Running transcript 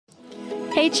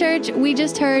Hey church, we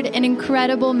just heard an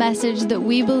incredible message that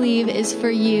we believe is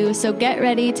for you. So get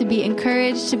ready to be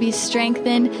encouraged, to be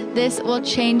strengthened. This will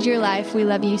change your life. We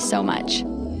love you so much.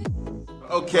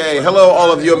 Okay, hello all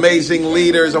of you amazing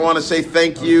leaders. I want to say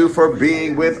thank you for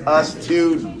being with us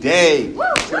today.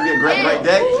 It's going to be a great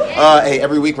day. Hey,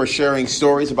 every week we're sharing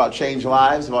stories about changed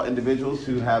lives, about individuals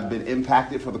who have been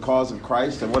impacted for the cause of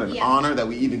Christ. And what an honor that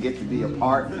we even get to be a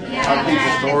part of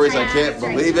people's stories. I can't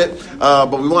believe it.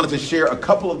 But we wanted to share a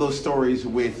couple of those stories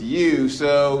with you.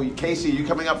 So, Casey, you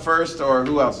coming up first, or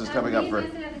who else is coming up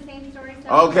first?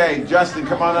 Okay, Justin,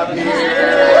 come on up here.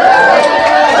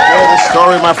 Share the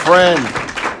story, my friend.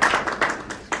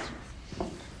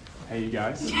 Hey, you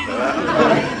guys.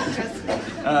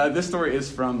 This story is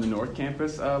from the North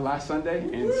Campus last Sunday.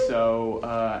 And so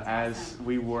as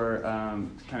we were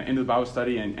kind of into the Bible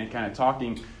study and kind of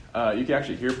talking, you could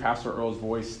actually hear Pastor Earl's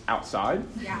voice outside.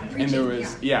 Yeah, preaching, and there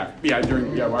was,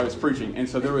 while I was preaching. And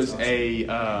so there was a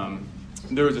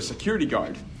security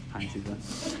guard.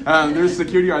 There was a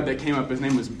security guard that came up. His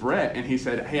name was Brett, and he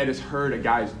said, "Hey, I just heard a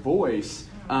guy's voice,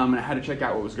 and I had to check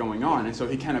out what was going on." And so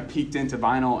he kind of peeked into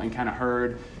Vinyl and kind of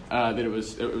heard that it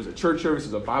was a church service,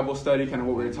 it was a Bible study, kind of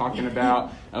what we were talking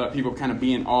about, people kind of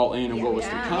being all in and what was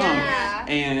to come.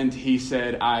 And he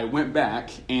said, I went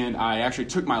back and I actually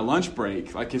took my lunch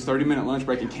break, like his 30-minute lunch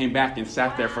break, and came back and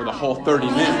sat there for the whole 30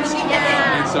 minutes.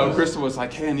 And so Crystal was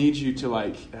like, "Hey, I need you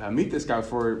to meet this guy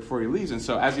before he leaves." And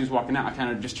so as he was walking out, I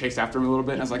kind of just chased after him a little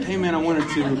bit. And I was like, "Hey, man, I wanted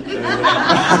to..."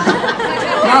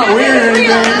 Not weird or anything.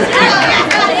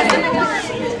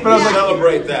 But I was like,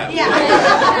 celebrate that.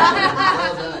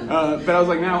 But I was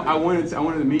like, "Now I wanted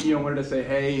to meet you. I wanted to say,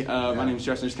 hey, my name is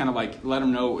Justin." Just kind of let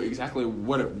him know exactly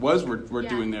what it was we're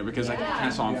doing there, because I kind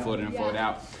of saw him float in and float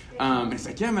out. And he's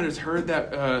like, "Yeah, man, I just heard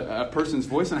that a person's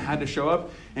voice and I had to show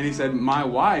up." And he said, "My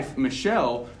wife,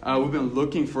 Michelle, we've been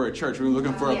looking for a church. We've been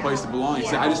looking for a place to belong." He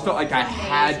said, "I just felt like I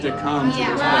had to come to this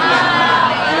place."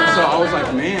 And so I was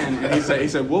like, "Man," and he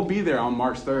said, "We'll be there on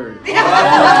March 3rd. This is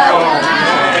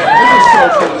so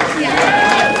cool to see.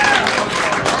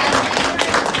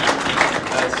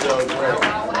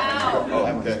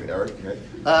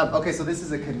 Okay, so this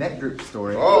is a Connect Group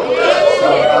story.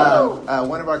 So,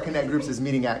 one of our Connect Groups is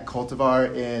meeting at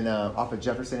Cultivar off of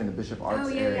Jefferson in the Bishop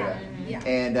Arts area.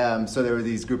 And so there were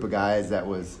these group of guys that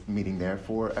was meeting there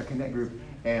for a Connect Group.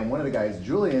 And one of the guys,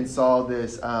 Julian, saw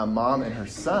this mom and her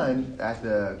son at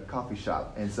the coffee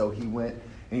shop. And so he went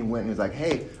and was like,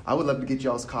 "Hey, I would love to get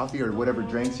y'all's coffee or whatever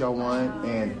drinks y'all want,"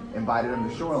 and invited them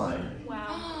to Shoreline. Wow.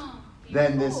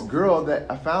 Then this girl that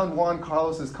I found Juan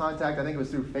Carlos's contact, I think it was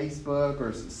through Facebook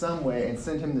or some way, and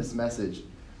sent him this message.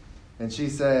 And she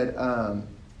said, "I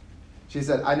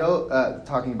know,"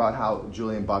 talking about how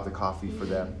Julian bought the coffee for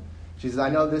them. She says, "I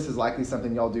know this is likely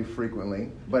something y'all do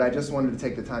frequently, but I just wanted to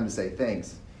take the time to say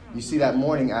thanks. You see, that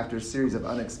morning after a series of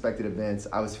unexpected events,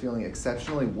 I was feeling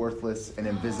exceptionally worthless and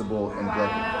invisible and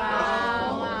broken.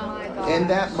 In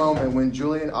that moment, when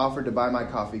Julian offered to buy my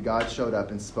coffee, God showed up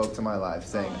and spoke to my life,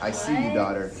 saying, 'I see you,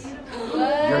 daughter.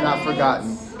 You're not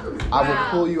forgotten. I will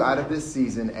pull you out of this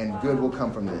season, and good will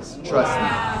come from this. Trust me.'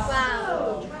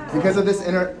 Because of this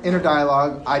inner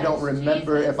dialogue, I don't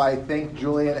remember if I thanked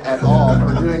Julian at all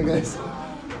for doing this.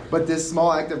 But this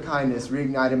small act of kindness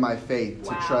reignited my faith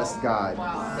to trust God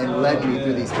and led me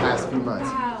through these past few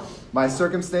months. My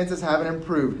circumstances haven't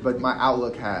improved, but my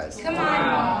outlook has." Come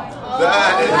on.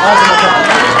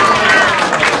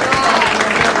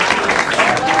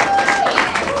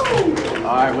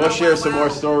 All right, we'll share some more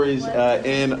stories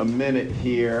in a minute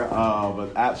here,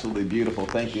 but absolutely beautiful.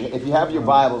 Thank you. If you have your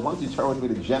Bibles, why don't you turn with me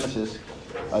to Genesis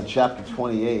chapter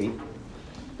 28.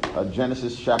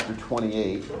 Genesis chapter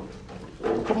 28.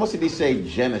 ¿Cómo se dice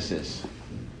Genesis?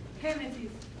 Hennessy.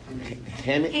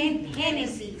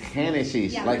 Hennessy,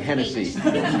 like Hennessy. Oh,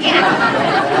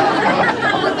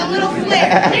 it's a little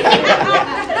flip.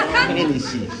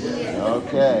 Hennessy.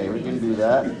 Okay, we can do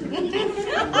that.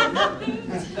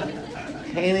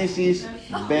 Hennessy's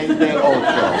 28.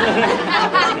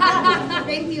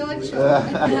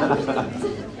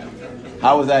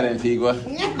 How was that, Antigua?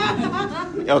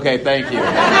 Okay, thank you.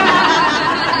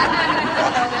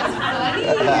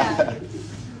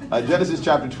 Genesis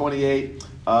chapter 28.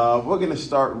 We're going to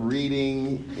start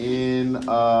reading in,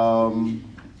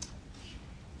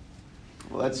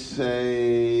 let's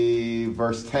say,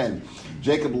 verse 10.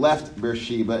 Jacob left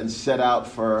Beersheba and set out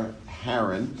for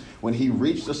Haran. When he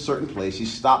reached a certain place, he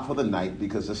stopped for the night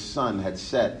because the sun had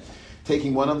set.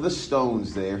 Taking one of the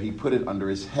stones there, he put it under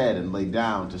his head and lay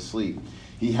down to sleep.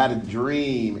 He had a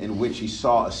dream in which he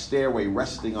saw a stairway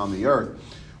resting on the earth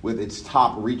with its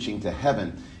top reaching to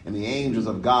heaven, and the angels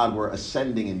of God were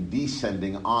ascending and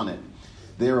descending on it.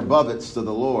 There above it stood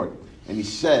the Lord. And he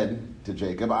said to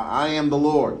Jacob, I am the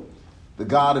Lord, the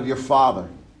God of your father,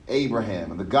 Abraham,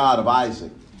 and the God of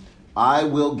Isaac. I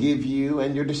will give you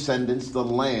and your descendants the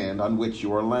land on which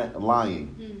you are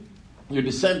lying. Your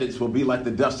descendants will be like the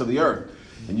dust of the earth,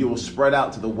 and you will spread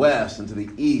out to the west and to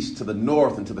the east, to the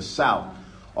north and to the south.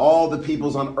 All the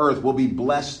peoples on earth will be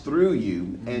blessed through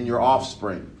you and your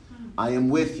offspring. I am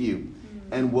with you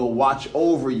and will watch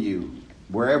over you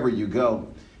wherever you go.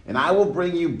 And I will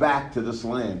bring you back to this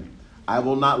land. I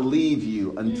will not leave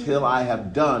you until I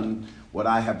have done what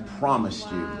I have promised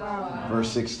you. Verse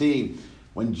 16,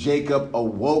 when Jacob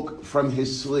awoke from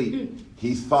his sleep,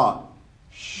 he thought,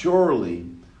 surely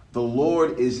the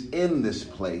Lord is in this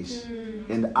place,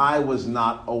 and I was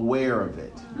not aware of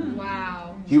it.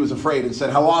 Wow. He was afraid and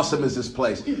said, how awesome is this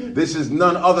place? This is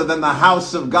none other than the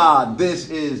house of God. This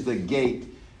is the gate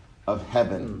of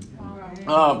heaven.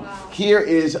 Here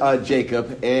is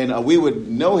Jacob, and we would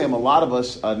know him, a lot of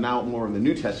us now more in the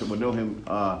New Testament would know him.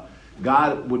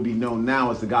 God would be known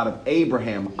now as the God of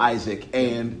Abraham, Isaac,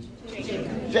 and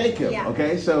Jacob. Yeah.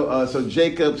 Okay, so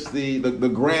Jacob's the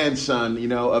grandson,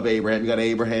 of Abraham. You got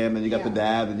Abraham, and you got the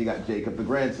dad, and you got Jacob, the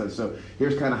grandson. So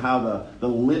here's kind of how the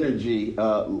lineage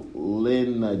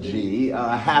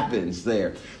happens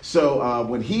there. So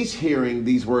when he's hearing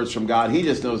these words from God, he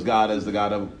just knows God as the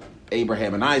God of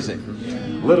Abraham and Isaac.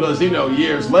 Little does he know,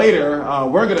 years later,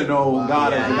 we're going to know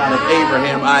God as the God of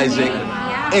Abraham, Isaac,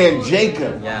 and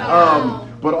Jacob.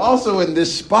 But also in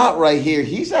this spot right here,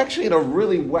 he's actually in a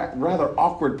really rather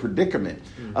awkward predicament.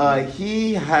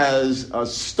 He has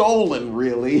stolen,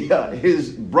 really, his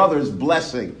brother's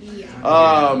blessing.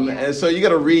 And so you got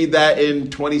to read that in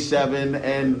 27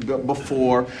 and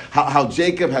before, how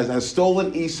Jacob has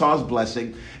stolen Esau's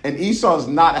blessing. And Esau's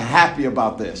not happy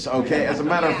about this, okay? As a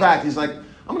matter of fact, he's like,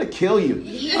 I'm going to kill you.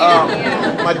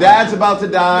 My dad's about to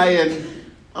die, and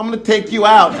I'm going to take you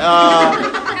out.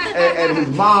 And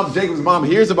his mom, Jacob's mom,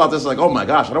 hears about this, like, oh my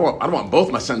gosh, I don't want both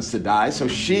my sons to die. So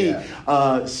she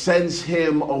sends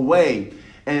him away,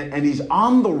 and he's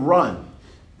on the run.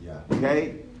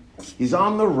 Okay, he's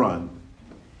on the run,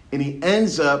 and he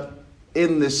ends up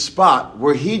in this spot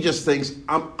where he just thinks,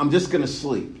 I'm just going to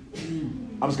sleep.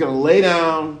 I'm just going to lay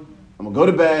down. I'm going to go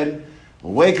to bed.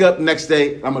 I'll wake up next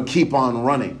day. I'm going to keep on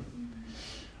running.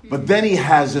 But then he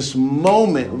has this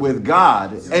moment with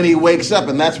God, and he wakes up,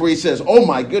 and that's where he says, oh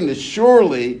my goodness,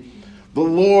 surely the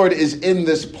Lord is in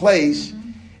this place,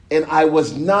 and I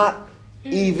was not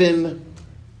even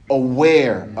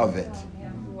aware of it.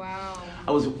 Wow.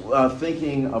 I was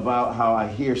thinking about how I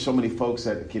hear so many folks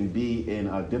that can be in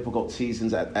difficult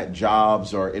seasons at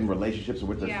jobs or in relationships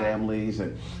with their families,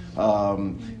 and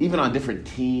even on different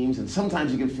teams. And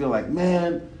sometimes you can feel like,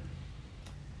 man,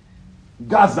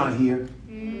 God's not here.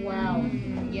 Wow.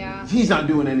 Yeah. He's not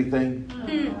doing anything.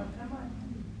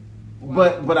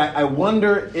 But I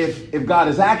wonder if God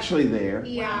is actually there.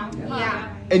 Yeah.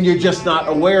 And you're just not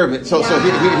aware of it. So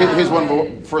here's one of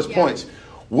the first points.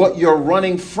 What you're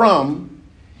running from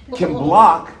can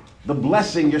block the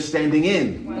blessing you're standing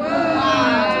in.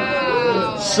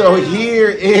 Wow. So here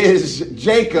is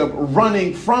Jacob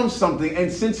running from something,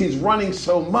 and since he's running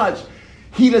so much,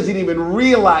 he doesn't even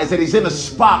realize that he's in a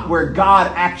spot where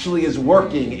God actually is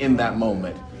working in that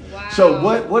moment. Wow. So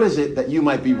what is it that you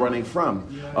might be running from?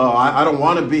 I don't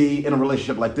want to be in a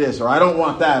relationship like this, or I don't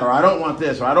want that, or I don't want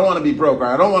this, or I don't want to be broke, or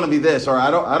I don't want to be this, or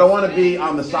I don't want to be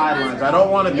on the sidelines, I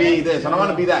don't want to be this, I don't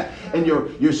want to be that. And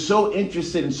you're so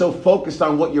interested and so focused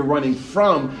on what you're running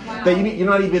from that you're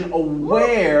not even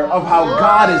aware of how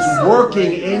God is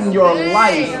working in your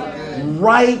life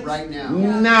right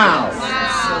now.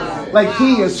 Wow. Like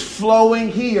he is flowing,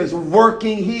 he is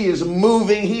working, he is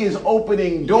moving, he is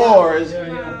opening doors,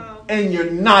 and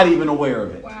you're not even aware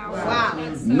of it. Wow.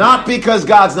 Not because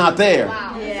God's not there.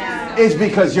 Wow. Yeah. It's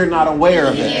because you're not aware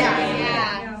of it.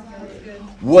 Yeah.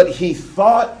 What he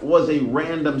thought was a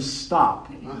random stop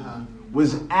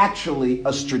was actually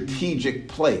a strategic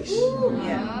place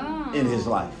in his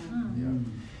life.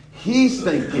 He's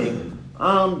thinking,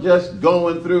 I'm just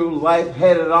going through life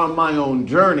headed on my own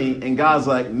journey. And God's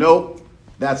like, nope,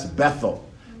 that's Bethel.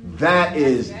 That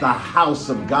is the house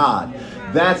of God.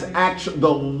 That's actually,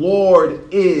 the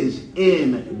Lord is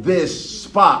in this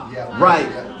spot right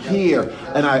here.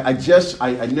 And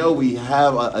I know we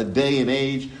have a day and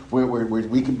age where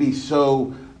we can be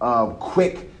so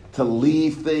quick to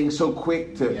leave things, so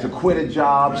quick to quit a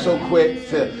job, so quick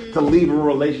to leave a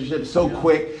relationship, so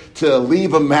quick to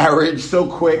leave a marriage, so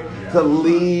quick to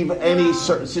leave any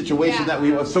certain situation that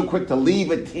we were, so quick to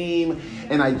leave a team.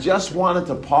 And I just wanted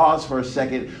to pause for a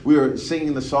second. We were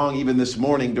singing the song even this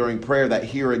morning during prayer that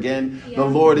here again, the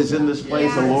Lord is in this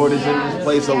place, the Lord is in this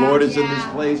place, the Lord is in this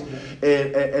place.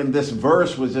 And this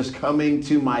verse was just coming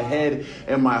to my head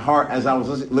and my heart as I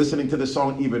was listening to the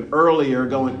song even earlier,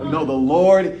 going, no, the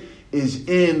Lord is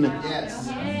in this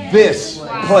place.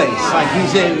 Like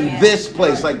he's in this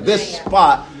place, like this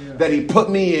spot that he put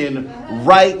me in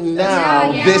right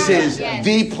now. This is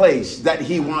the place that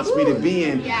he wants me to be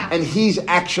in. And he's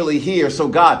actually here. So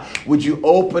God, would you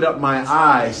open up my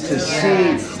eyes to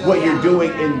see what you're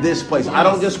doing in this place? I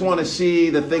don't just want to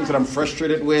see the things that I'm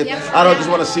frustrated with. I don't just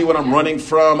want to see what I'm running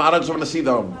from. I don't just want to see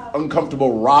the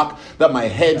uncomfortable rock that my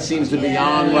head seems to be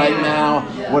on right now.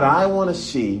 What I want to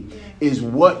see is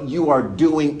what you are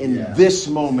doing in this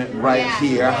moment right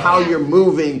here, how you're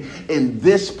moving in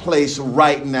this place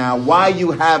right now, why you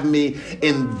have me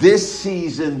in this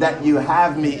season that you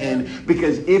have me in,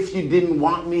 because if you didn't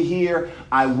want me here,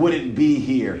 I wouldn't be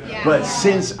here. But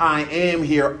since I am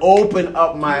here, open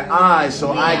up my eyes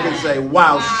so I can say,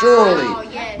 wow, surely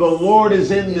the Lord is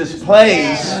in this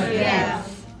place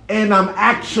and I'm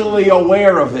actually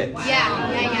aware of it.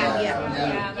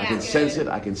 I can sense it,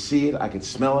 I can see it, I can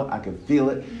smell it, I can feel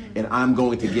it, and I'm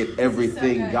going to get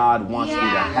everything God wants me to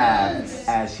have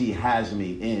as he has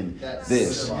me in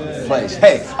this place.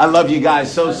 Hey, I love you guys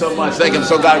so much. Thank you. I'm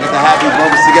so glad we get to have these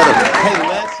moments together. Hey,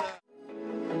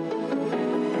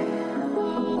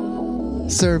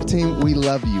 let's... Serve team, we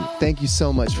love you. Thank you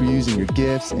so much for using your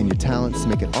gifts and your talents to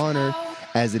make it honored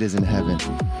as it is in heaven.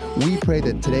 We pray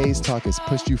that today's talk has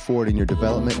pushed you forward in your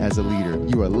development as a leader.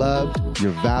 You are loved,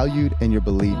 you're valued, and you're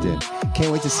believed in.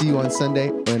 Can't wait to see you on Sunday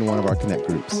or in one of our Connect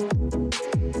groups.